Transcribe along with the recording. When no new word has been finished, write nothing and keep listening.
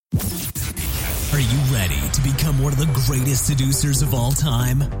Are you ready to become one of the greatest seducers of all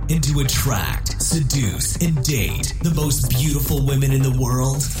time? And to attract, seduce, and date the most beautiful women in the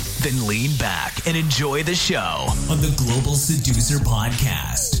world? Then lean back and enjoy the show on the Global Seducer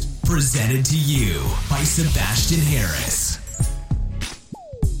Podcast, presented to you by Sebastian Harris.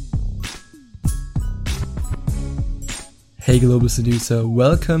 Hey Global Seducer,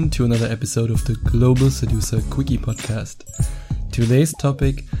 welcome to another episode of the Global Seducer Quickie Podcast. Today's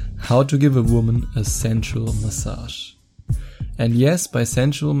topic, how to give a woman a sensual massage. And yes, by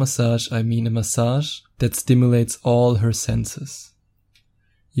sensual massage, I mean a massage that stimulates all her senses.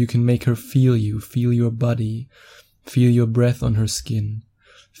 You can make her feel you, feel your body, feel your breath on her skin,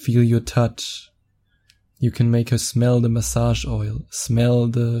 feel your touch. You can make her smell the massage oil, smell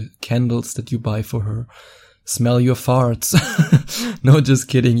the candles that you buy for her, smell your farts. No, just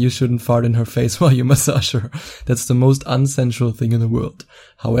kidding. You shouldn't fart in her face while you massage her. That's the most unsensual thing in the world.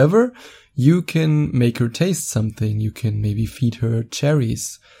 However, you can make her taste something. You can maybe feed her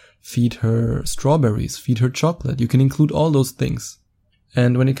cherries, feed her strawberries, feed her chocolate. You can include all those things.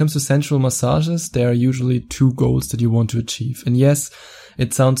 And when it comes to sensual massages, there are usually two goals that you want to achieve. And yes,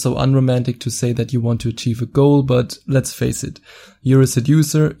 it sounds so unromantic to say that you want to achieve a goal, but let's face it. You're a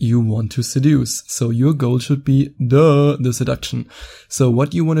seducer, you want to seduce. So your goal should be the seduction. So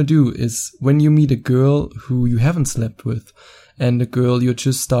what you want to do is when you meet a girl who you haven't slept with and a girl you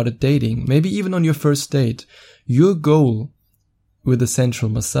just started dating, maybe even on your first date, your goal with a sensual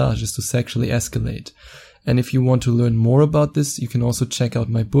massage is to sexually escalate. And if you want to learn more about this, you can also check out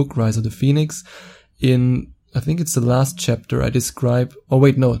my book, Rise of the Phoenix. In, I think it's the last chapter, I describe,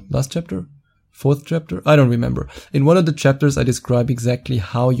 last chapter? Fourth chapter? I don't remember. In one of the chapters, I describe exactly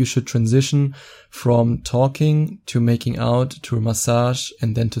how you should transition from talking to making out to a massage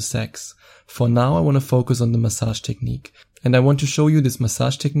and then to sex. For now, I want to focus on the massage technique. And I want to show you this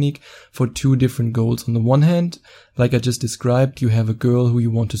massage technique for two different goals. On the one hand, like I just described, you have a girl who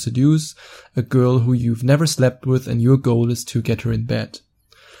you want to seduce, a girl who you've never slept with, and your goal is to get her in bed.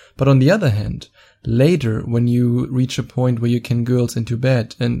 But on the other hand, later, when you reach a point where you can girls into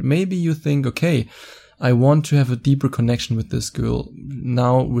bed, and maybe you think, okay, I want to have a deeper connection with this girl.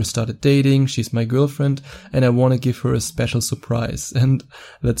 Now we started dating, she's my girlfriend, and I want to give her a special surprise. And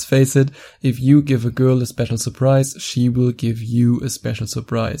let's face it, if you give a girl a special surprise, she will give you a special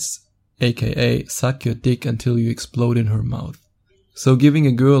surprise. AKA, suck your dick until you explode in her mouth. So giving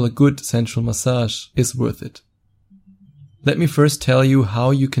a girl a good sensual massage is worth it. Let me first tell you how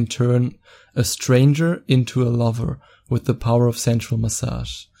you can turn a stranger into a lover with the power of sensual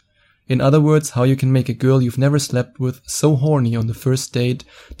massage. In other words, how you can make a girl you've never slept with so horny on the first date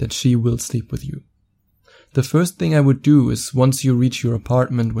that she will sleep with you. The first thing I would do is once you reach your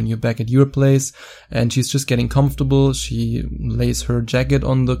apartment, when you're back at your place and she's just getting comfortable, she lays her jacket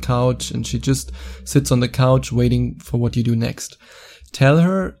on the couch and she just sits on the couch waiting for what you do next. Tell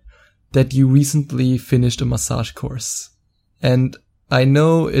her that you recently finished a massage course. And I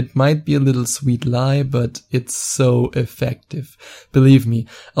know it might be a little sweet lie, but it's so effective. Believe me.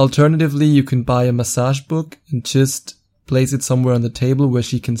 Alternatively, you can buy a massage book and just place it somewhere on the table where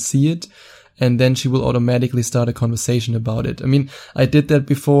she can see it, and then she will automatically start a conversation about it. I mean, I did that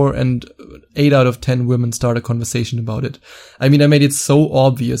before, and 8 out of 10 women start a conversation about it. I mean, I made it so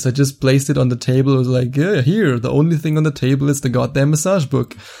obvious. I just placed it on the table. I was like, yeah, here, the only thing on the table is the goddamn massage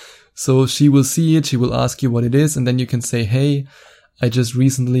book. So she will see it, she will ask you what it is, and then you can say, hey, I just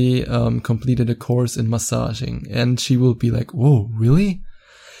recently completed a course in massaging. And she will be like, whoa, really?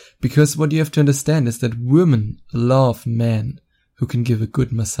 Because what you have to understand is that women love men who can give a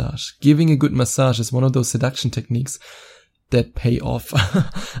good massage. Giving a good massage is one of those seduction techniques that pay off.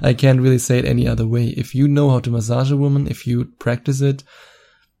 I can't really say it any other way. If you know how to massage a woman, if you practice it,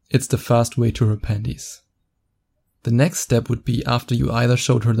 it's the fast way to her panties. The next step would be after you either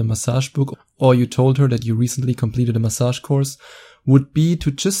showed her the massage book or you told her that you recently completed a massage course, would be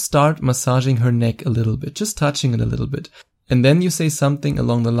to just start massaging her neck a little bit, just touching it a little bit. And then you say something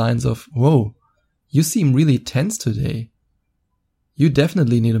along the lines of, whoa, you seem really tense today. You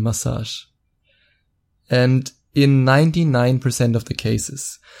definitely need a massage. And in 99% of the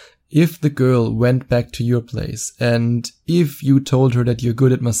cases, if the girl went back to your place and if you told her that you're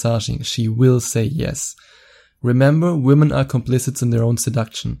good at massaging, she will say yes. Remember, women are complicits in their own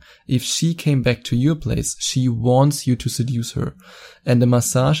seduction. If she came back to your place, she wants you to seduce her. And the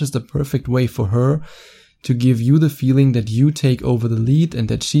massage is the perfect way for her to give you the feeling that you take over the lead and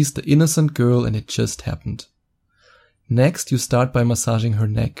that she's the innocent girl and it just happened. Next, you start by massaging her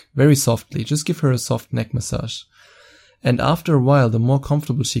neck, very softly. Just give her a soft neck massage. And after a while, the more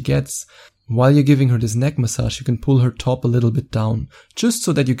comfortable she gets, while you're giving her this neck massage, you can pull her top a little bit down, just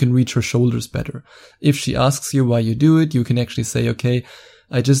so that you can reach her shoulders better. If she asks you why you do it, you can actually say, okay,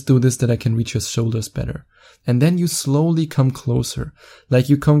 I just do this that I can reach your shoulders better. And then you slowly come closer, like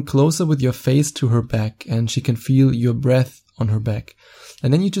you come closer with your face to her back and she can feel your breath on her back.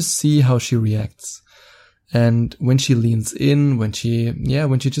 And then you just see how she reacts. And when she leans in, when she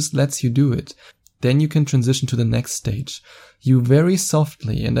just lets you do it, then you can transition to the next stage. You very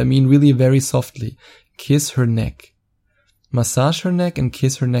softly, and I mean really very softly, kiss her neck. Massage her neck and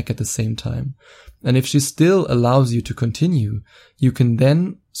kiss her neck at the same time. And if she still allows you to continue, you can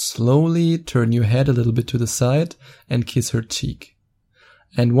then slowly turn your head a little bit to the side and kiss her cheek.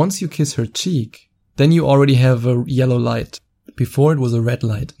 And once you kiss her cheek, then you already have a yellow light. Before it was a red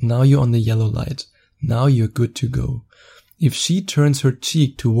light. Now you're on the yellow light. Now you're good to go. If she turns her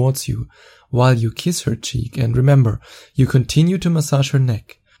cheek towards you while you kiss her cheek, and remember, you continue to massage her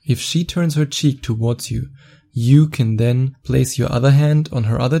neck. If she turns her cheek towards you, you can then place your other hand on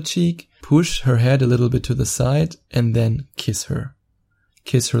her other cheek, push her head a little bit to the side, and then kiss her.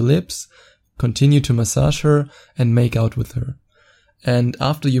 Kiss her lips, continue to massage her, and make out with her. And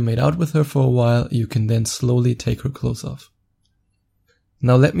after you made out with her for a while, you can then slowly take her clothes off.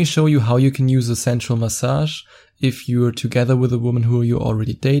 Now let me show you how you can use a sensual massage if you're together with a woman who you're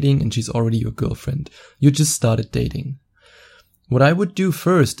already dating and she's already your girlfriend. You just started dating. What I would do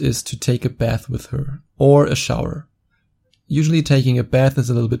first is to take a bath with her or a shower. Usually taking a bath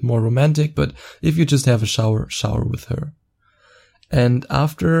is a little bit more romantic, but if you just have a shower with her. And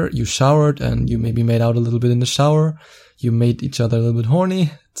after you showered and you maybe made out a little bit in the shower, you made each other a little bit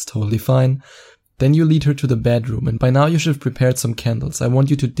horny, it's totally fine. Then you lead her to the bedroom, and by now you should have prepared some candles. I want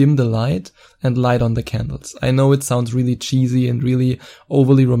you to dim the light and light on the candles. I know it sounds really cheesy and really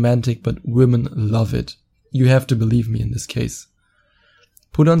overly romantic, but women love it. You have to believe me in this case.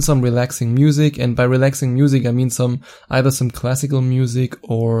 Put on some relaxing music, and by relaxing music I mean either some classical music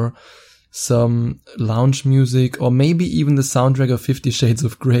or some lounge music, or maybe even the soundtrack of 50 Shades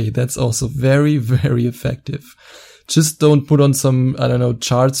of Grey. That's also very, very effective. Just don't put on some,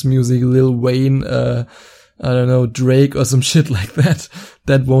 charts music, Lil Wayne, Drake or some shit like that.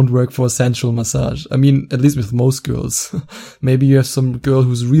 That won't work for a sensual massage. I mean, at least with most girls. Maybe you have some girl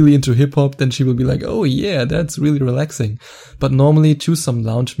who's really into hip hop, then she will be like, oh yeah, that's really relaxing. But normally choose some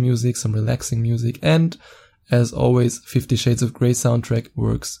lounge music, some relaxing music, and as always, 50 Shades of Grey soundtrack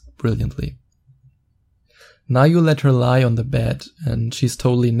works brilliantly. Now you let her lie on the bed and she's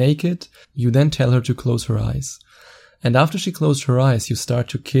totally naked. You then tell her to close her eyes. And after she closed her eyes, you start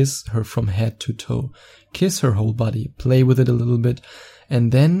to kiss her from head to toe. Kiss her whole body, play with it a little bit.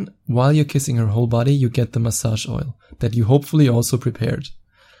 And then, while you're kissing her whole body, you get the massage oil that you hopefully also prepared.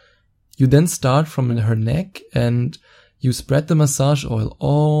 You then start from her neck and you spread the massage oil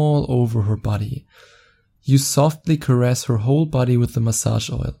all over her body. You softly caress her whole body with the massage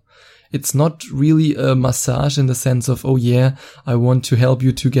oil. It's not really a massage in the sense of, oh yeah, I want to help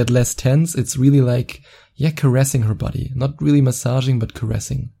you to get less tense. It's really like, caressing her body. Not really massaging, but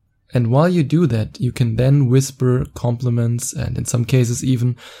caressing. And while you do that, you can then whisper compliments and in some cases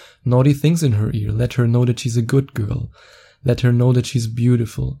even naughty things in her ear. Let her know that she's a good girl. Let her know that she's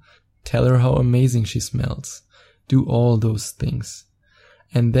beautiful. Tell her how amazing she smells. Do all those things.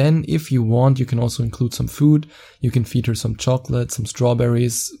 And then if you want, you can also include some food. You can feed her some chocolate, some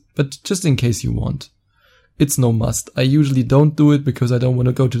strawberries, but just in case you want. It's no must. I usually don't do it because I don't want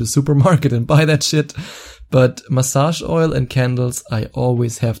to go to the supermarket and buy that shit. But massage oil and candles, I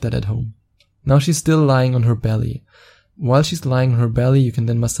always have that at home. Now she's still lying on her belly. While she's lying on her belly, you can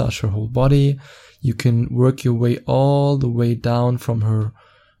then massage her whole body. You can work your way all the way down from her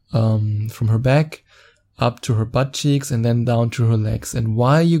back up to her butt cheeks and then down to her legs. And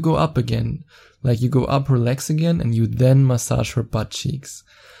while you go up again, like you go up her legs again and you then massage her butt cheeks.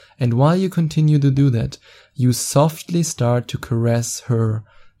 And while you continue to do that, you softly start to caress her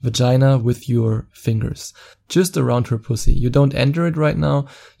vagina with your fingers, just around her pussy. You don't enter it right now,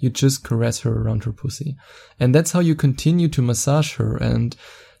 you just caress her around her pussy. And that's how you continue to massage her. And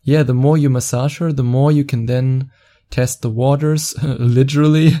the more you massage her, the more you can then test the waters,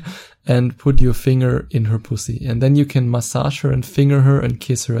 literally, and put your finger in her pussy. And then you can massage her and finger her and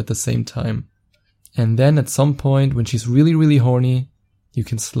kiss her at the same time. And then at some point, when she's really, really horny, you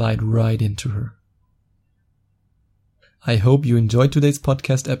can slide right into her. I hope you enjoyed today's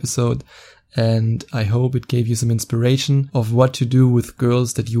podcast episode, and I hope it gave you some inspiration of what to do with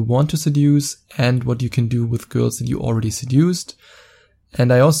girls that you want to seduce and what you can do with girls that you already seduced.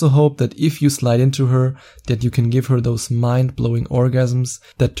 And I also hope that if you slide into her, that you can give her those mind-blowing orgasms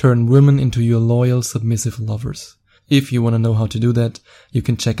that turn women into your loyal, submissive lovers. If you want to know how to do that, you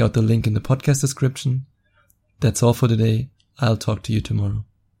can check out the link in the podcast description. That's all for today. I'll talk to you tomorrow.